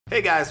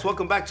Hey guys,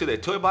 welcome back to the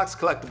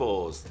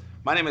ToyBoxCollectibles.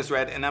 My name is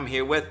Red and I'm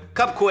here with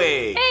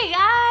Cupquake. Hey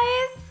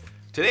guys!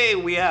 Today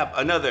we have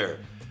another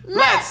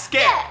Let's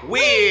Get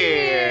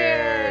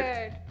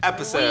Weird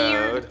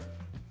episode.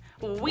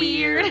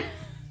 Weird.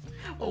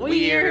 What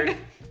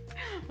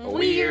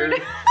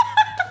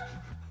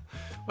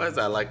is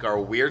that, like our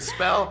weird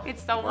spell?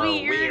 It's the Or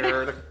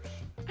weird.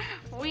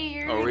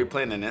 Weird. Are we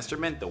playing an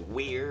instrument? The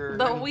weird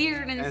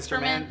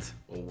instrument.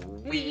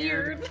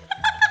 Weird.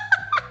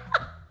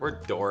 We're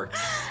dorks.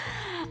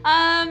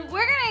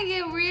 We're gonna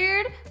get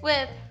weird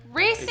with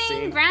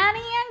racing Granny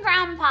and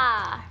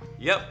Grandpa.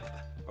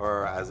 Yep.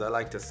 Or as I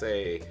like to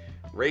say,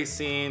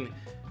 racing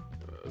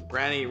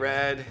Granny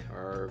Red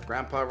or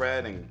Grandpa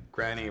Red and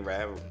Granny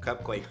Red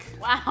Cupquake.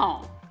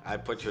 Wow. I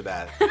butchered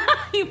that.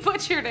 You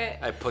butchered it.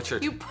 I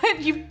butchered.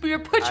 You're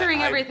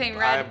butchering everything,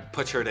 Red. I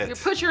butchered it. You're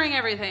butchering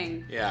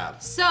everything. Yeah.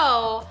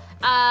 So,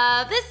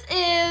 this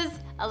is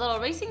a little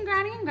racing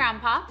Granny and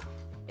Grandpa.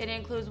 It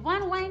includes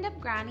one wind-up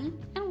Granny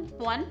and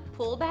one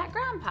pull-back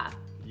Grandpa.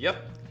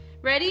 Yep.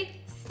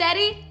 Ready,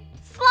 steady,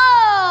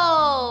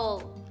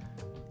 slow!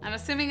 I'm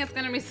assuming it's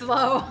gonna be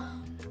slow.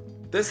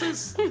 This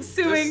is. I'm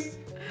assuming.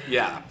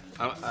 Yeah.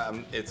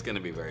 It's gonna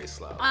be very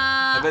slow.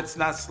 If it's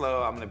not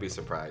slow, I'm gonna be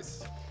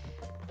surprised.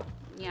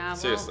 Yeah,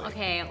 Seriously. well,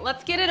 okay,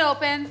 let's get it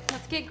open.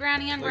 Let's get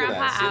Granny and Look at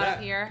Grandpa that. See out that?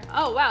 of here.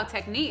 Oh, wow,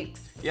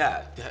 techniques.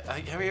 Yeah.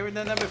 Have you ever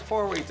done that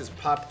before where you just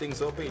pop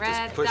things open? You Red's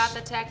just push. got the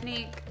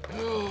technique.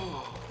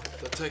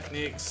 The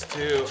techniques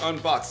to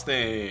unbox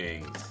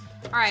things.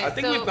 All right, I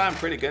think so, we've gotten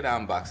pretty good at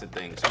unboxing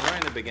things. Remember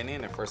in the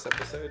beginning, the first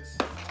episodes?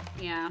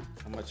 yeah.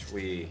 How much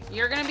we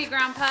You're gonna be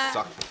Grandpa,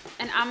 sucked.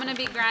 and I'm gonna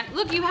be Granny.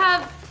 Look, you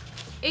have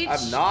H. I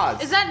have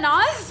Nas. Is that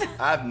Nas?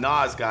 I have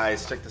Nas,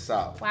 guys. Check this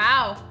out.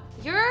 Wow.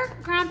 Your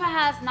Grandpa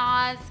has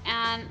Nas,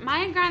 and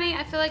my Granny,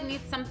 I feel like,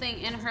 needs something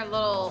in her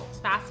little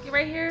basket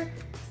right here.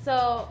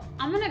 So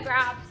I'm gonna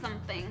grab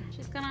something.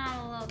 She's gonna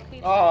have a little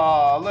creeper.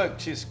 Oh,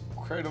 look, she's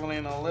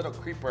cradling a little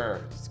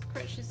creeper.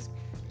 She's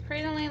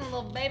cradling a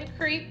little baby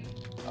creep.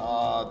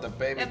 Oh, the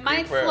baby It creeper.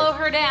 might slow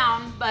her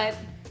down, but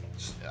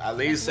At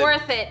least it's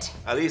worth it.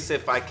 At least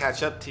if I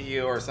catch up to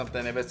you or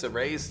something, if it's a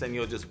race, then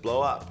you'll just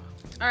blow up.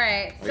 All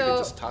right, Or you could so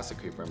just toss a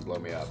creeper and blow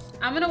me up.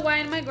 I'm gonna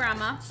wind my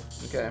grandma.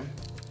 Okay.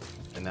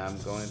 And I'm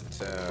going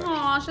to.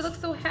 Aw, she looks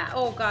so happy.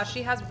 Oh gosh,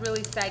 she has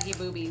really saggy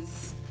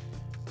boobies.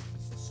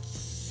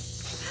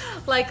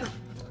 Like,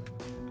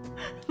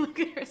 look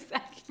at her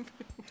saggy boobies.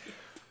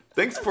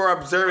 Thanks for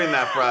observing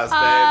that for us, babe.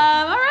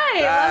 All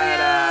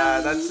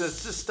right. That's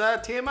just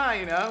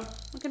TMI, you know?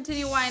 We'll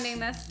continue winding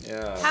this.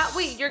 Yeah.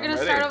 Wait, you're gonna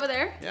ready. start over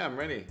there? Yeah, I'm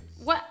ready.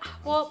 What?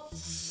 Well,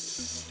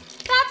 that's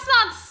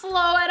not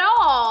slow at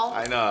all.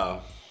 I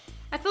know.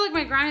 I feel like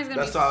my Granny's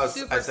gonna That's be why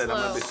super I said slow.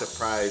 I'm gonna be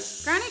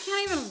surprised. Granny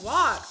can't even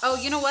walk. Oh,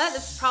 you know what?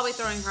 This is probably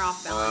throwing her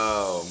off balance.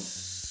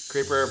 Oh,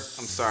 Creeper,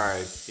 I'm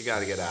sorry. You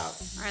gotta get out.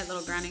 All right,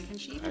 little Granny, can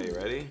she even? Are you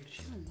ready?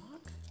 She can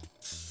walk?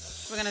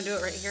 We're gonna do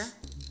it right here.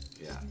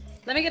 Yeah.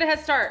 Let me get a head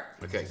start.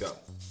 Okay, go.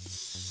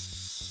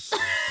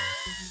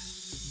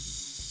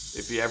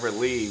 If you ever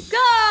leave.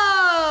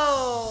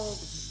 Go!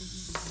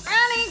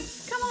 Granny,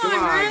 come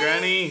on,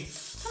 Granny.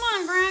 Come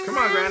on, Granny. Come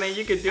on, Granny,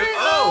 you can do it.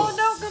 Oh,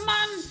 no, come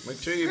on.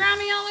 Make sure you.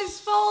 Granny always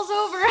falls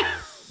over.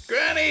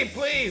 Granny,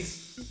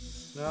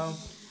 please. No.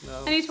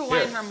 I need to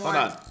wind her more.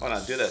 Hold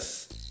on, do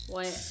this.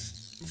 What?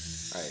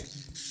 All right.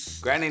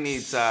 Granny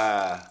needs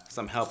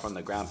some help from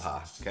the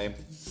grandpa, okay?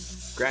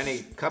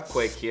 Granny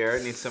Cupquake here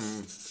needs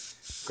some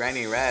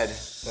Granny Red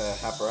to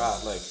help her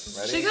out. Like,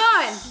 ready? She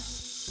going.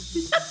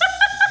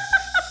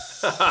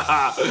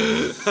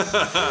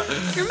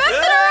 You're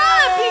messing her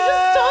up.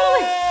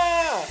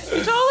 He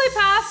totally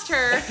passed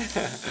her.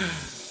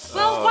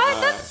 Well,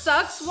 that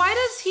sucks. Why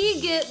does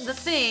he get the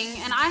thing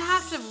and I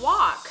have to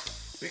walk?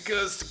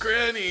 Because the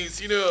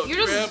grannies, you know,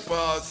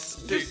 grandpas,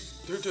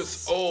 they're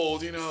just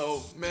old, you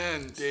know,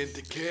 men, they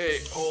decay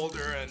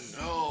older and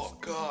oh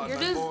God, you're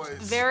my just boys.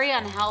 very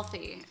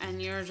unhealthy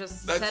and you're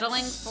just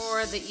settling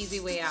for the easy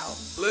way out.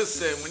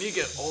 Listen, when you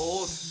get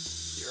old,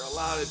 you're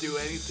allowed to do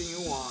anything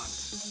you want.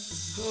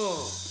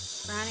 Oh.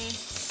 Granny.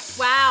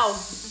 Wow.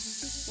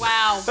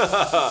 Wow.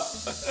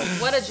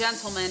 What a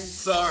gentleman.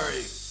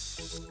 Sorry.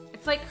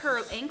 It's like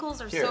her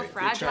ankles are so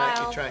fragile.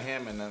 You try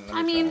him and then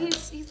I mean,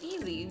 he's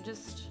easy.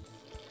 Just,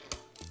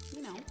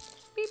 you know,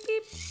 beep,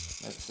 beep.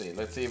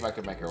 Let's see if I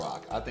can make her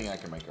rock. I think I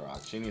can make her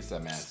rock. She needs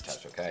that man's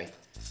touch, okay?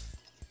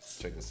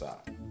 Check this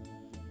out.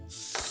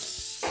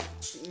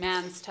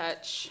 Man's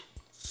touch.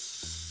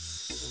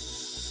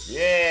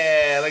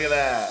 Yeah, look at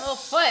that. Little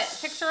foot.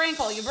 Fix her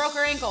ankle. You broke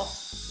her ankle.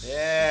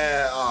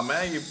 Yeah. Oh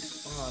man,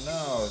 oh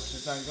no,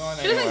 she's not going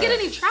anywhere. She doesn't get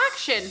any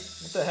traction.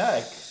 What the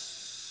heck?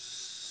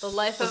 The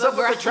life What's of up a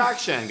with grandma. the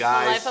traction,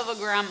 guys? The life of a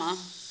grandma.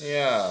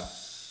 Yeah.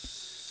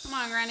 Come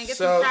on, Granny, get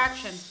some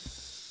traction.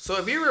 So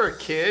if you were a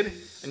kid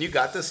and you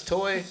got this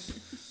toy,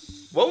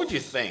 what would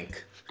you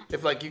think?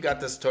 If like you got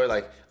this toy,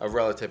 like a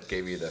relative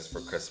gave you this for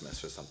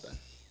Christmas or something.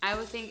 I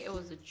would think it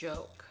was a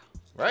joke.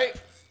 Right?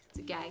 It's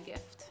a gag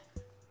gift.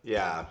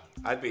 Yeah,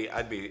 I'd be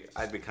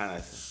kind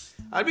of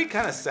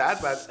sad,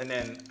 but and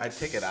then I'd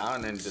take it out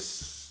and then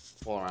just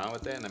fool around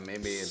with it, and then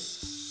maybe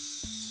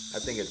I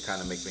think it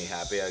kind of makes me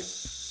happy. I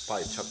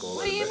probably chuckle a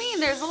little bit. What do you mean?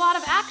 There's a lot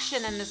of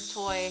action in this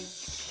toy.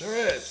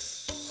 There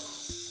is.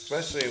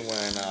 Especially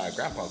when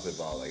Grandpa's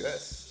involved like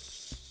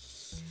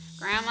this.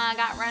 Grandma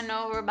got run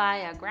over by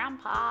a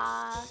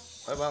grandpa.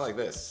 What about like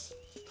this?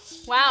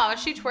 Wow,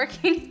 is she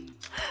twerking?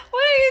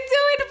 What are you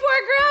doing to poor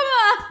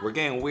grandma? We're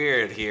getting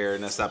weird here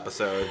in this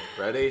episode.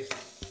 Ready?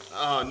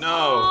 Oh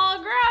no. Oh,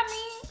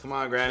 Grammy. Come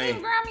on, Granny.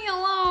 Leave Grammy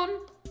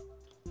alone.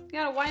 You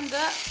gotta wind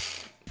up.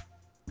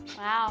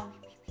 Wow.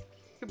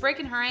 You're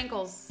breaking her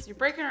ankles. You're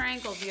breaking her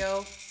ankles,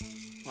 yo.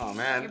 Oh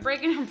man. You're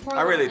breaking her poor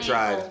I really little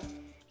tried. ankle.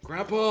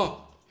 Grandpa,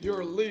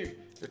 you're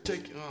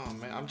taking. Oh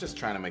man, I'm just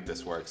trying to make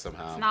this work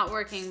somehow. It's not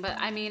working, but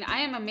I mean, I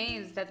am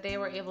amazed that they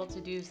were able to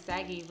do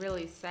saggy,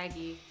 really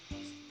saggy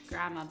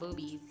grandma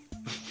boobies.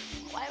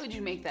 Why would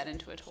you make that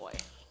into a toy?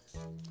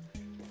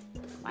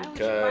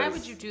 Why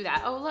would you do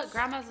that? Oh look,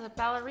 grandma's a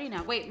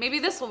ballerina. Wait, maybe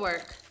this will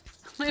work.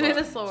 Maybe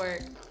this will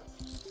work.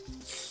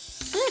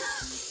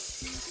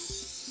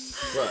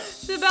 What?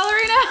 The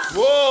ballerina.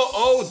 Whoa!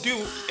 Oh,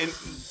 dude. And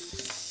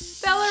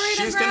Ballerina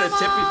she's grandma. gonna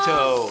tippy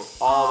toe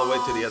all the way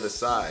to the other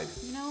side.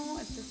 No,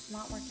 it's just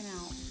not working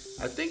out.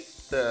 I think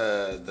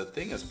the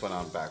thing is put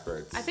on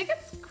backwards. I think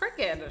it's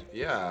crooked.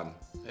 Yeah,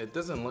 it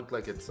doesn't look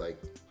like it's like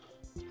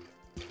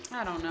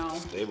I don't know.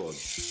 stable.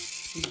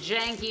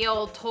 Janky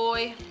old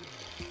toy.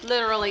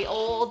 Literally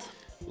old.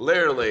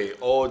 Literally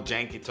old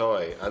janky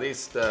toy. At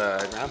least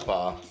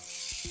Grandpa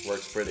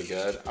works pretty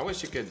good. I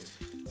wish you could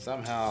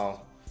somehow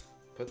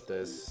put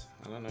this.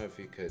 I don't know if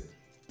you could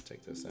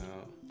take this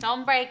out.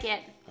 Don't break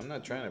it. I'm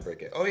not trying to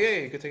break it. Oh yeah,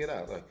 you could take it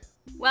out. Look.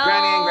 Well,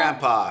 Granny and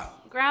Grandpa.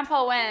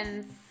 Grandpa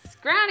wins.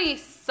 Granny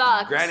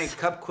sucks. Granny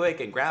Cupquake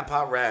and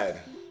Grandpa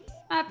Red.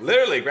 That's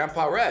Literally,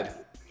 Grandpa Red.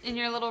 in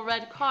your little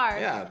red car.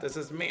 Yeah, this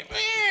is me.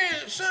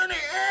 Sonny,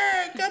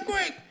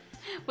 Cupquake.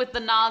 With the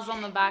Nas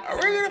on the back.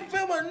 We're gonna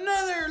film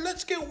another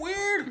Let's Get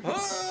Weird.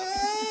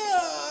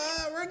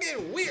 We're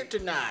getting weird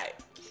tonight.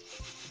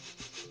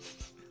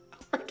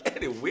 We're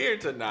getting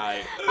weird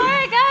tonight.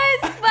 Alright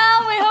guys,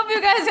 well we hope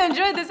you guys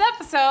enjoyed this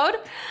episode.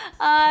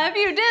 If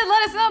you did,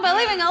 let us know by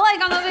leaving a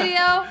like on the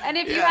video. And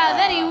if you have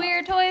any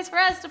weird toys for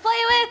us to play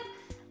with,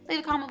 leave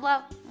a comment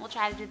below. We'll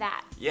try to do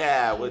that.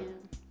 Yeah,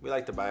 we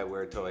like to buy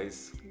weird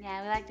toys.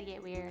 Yeah, we like to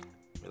get weird.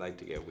 We like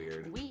to get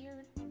weird.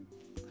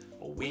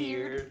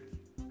 Weird.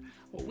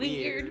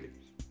 Weird.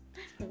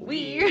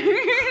 Weird.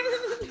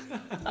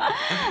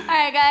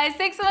 Alright guys,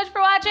 thanks so much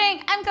for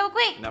watching. I'm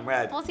Cupquake. And I'm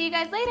Red. We'll see you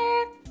guys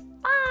later.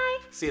 Bye.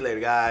 See you later,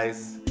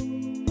 guys.